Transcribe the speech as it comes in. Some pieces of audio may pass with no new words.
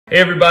Hey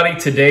everybody,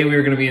 today we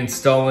are going to be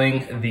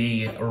installing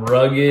the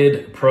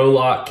rugged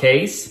ProLOCK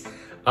case.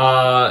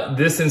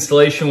 This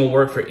installation will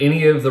work for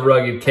any of the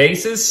rugged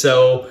cases,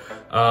 so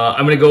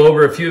I'm going to go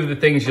over a few of the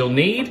things you'll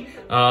need,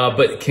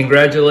 but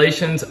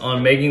congratulations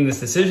on making this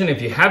decision.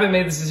 If you haven't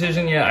made this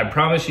decision yet, I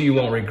promise you, you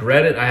won't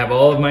regret it. I have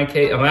all of my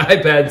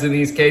iPads in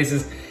these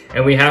cases,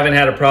 and we haven't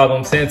had a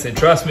problem since, and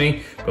trust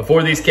me,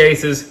 before these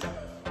cases,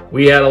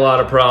 we had a lot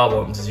of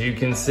problems. As you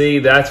can see,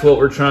 that's what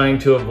we're trying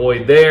to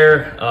avoid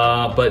there.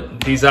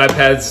 But these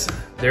iPads,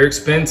 they're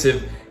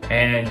expensive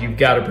and you've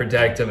got to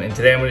protect them. And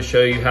today I'm going to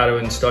show you how to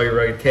install your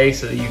rugged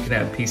case so that you can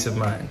have peace of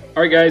mind.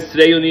 All right guys,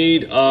 today you'll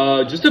need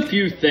just a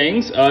few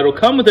things. It'll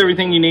come with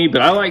everything you need,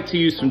 but I like to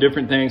use some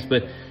different things.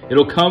 But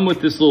it'll come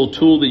with this little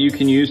tool that you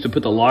can use to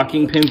put the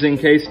locking pins in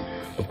case.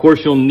 Of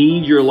course, you'll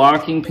need your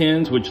locking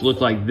pins, which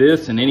look like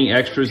this, and any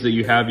extras that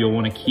you have, you'll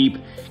want to keep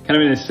kind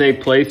of in a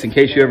safe place in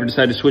case you ever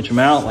decide to switch them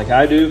out like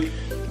I do.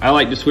 I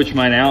like to switch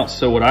mine out.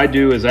 So what I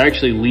do is I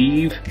actually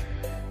leave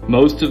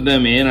most of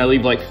them in. I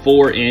leave like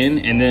 4 in,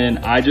 and then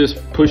I just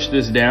push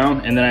this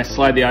down, and then I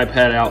slide the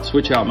iPad out,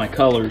 switch out my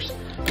colors.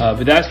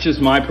 But that's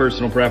just my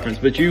personal preference.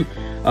 But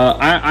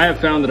I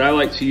have found that I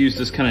like to use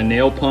this kind of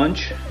nail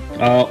punch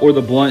or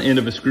the blunt end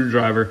of a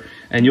screwdriver.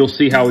 And you'll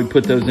see how we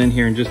put those in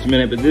here in just a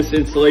minute, but this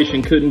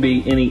installation couldn't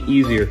be any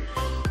easier.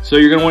 So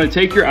you're gonna wanna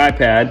take your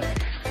iPad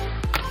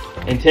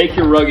and take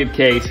your rugged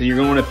case, and you're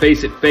gonna wanna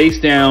face it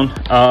face down.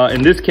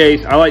 In this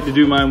case, I like to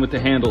do mine with the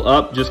handle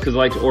up just because I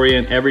like to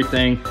orient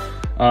everything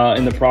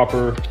in the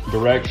proper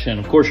direction.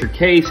 Of course, your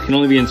case can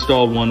only be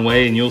installed one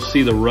way, and you'll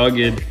see the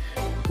rugged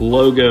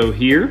logo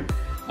here.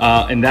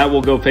 And that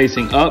will go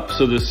facing up,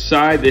 so the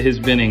side that has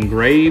been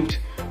engraved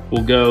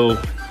will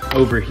go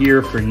over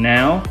here for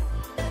now.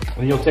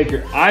 Then you'll take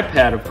your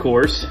iPad, of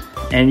course,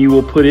 and you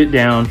will put it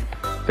down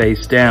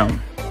face down.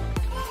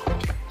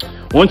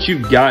 Once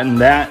you've gotten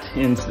that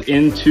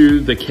into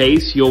the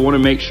case, you'll want to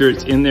make sure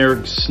it's in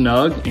there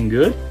snug and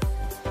good.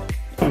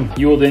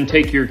 You will then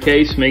take your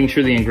case, making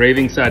sure the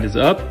engraving side is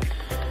up,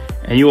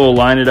 and you will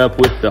line it up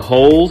with the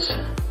holes,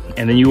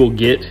 and then you will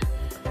get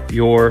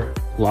your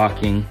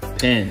locking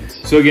pins.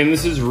 So again,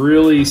 this is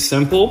really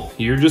simple.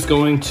 You're just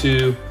going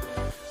to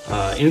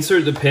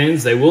insert the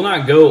pins. They will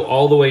not go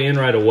all the way in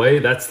right away.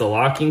 That's the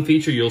locking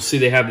feature. You'll see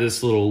they have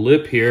this little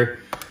lip here,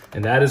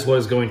 and that is what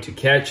is going to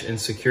catch and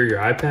secure your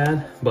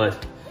iPad.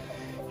 But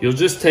you'll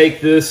just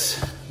take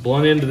this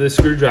blunt end of this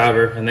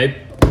screwdriver, and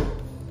they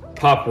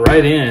pop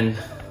right in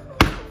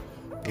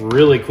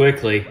really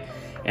quickly.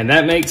 And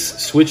that makes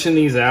switching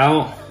these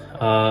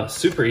out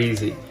super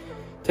easy.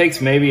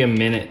 Takes maybe a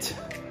minute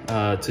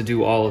to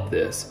do all of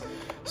this.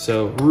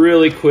 So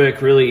really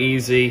quick, really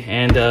easy.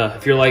 And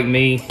if you're like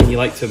me and you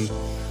like to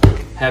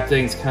have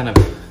things kind of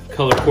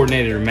color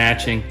coordinated or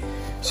matching,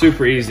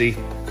 super easy.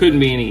 Couldn't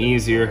be any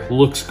easier.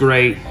 Looks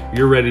great.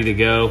 You're ready to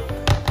go.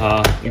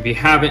 If you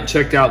haven't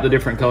checked out the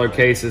different color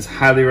cases,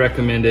 highly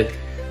recommend it.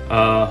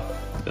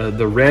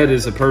 The red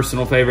is a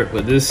personal favorite,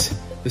 but this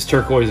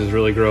turquoise is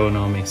really growing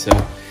on me. So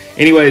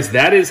anyways,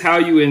 that is how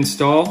you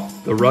install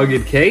the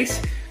rugged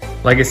case.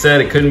 Like I said,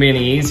 it couldn't be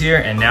any easier.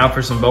 And now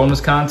for some bonus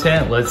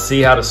content, let's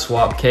see how to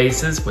swap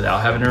cases without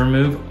having to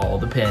remove all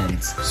the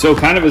pins. So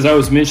kind of as I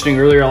was mentioning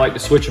earlier, I like to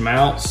switch them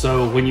out.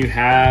 So when you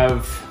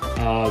have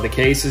the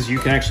cases, you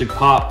can actually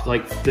pop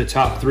like the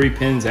top 3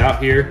 pins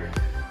out here,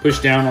 push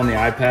down on the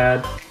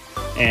iPad,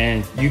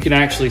 and you can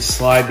actually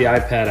slide the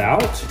iPad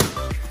out.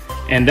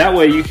 And that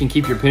way you can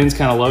keep your pins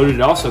kind of loaded.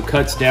 It also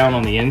cuts down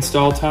on the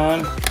install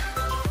time.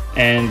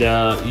 And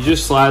you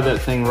just slide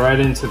that thing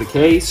right into the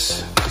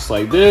case, just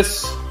like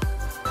this.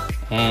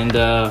 And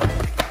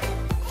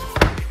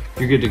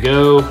you're good to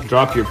go.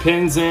 Drop your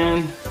pins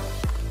in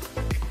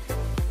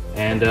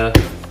and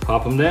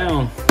pop them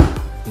down.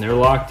 And they're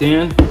locked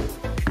in.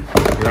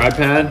 Your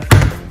iPad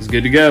is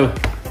good to go.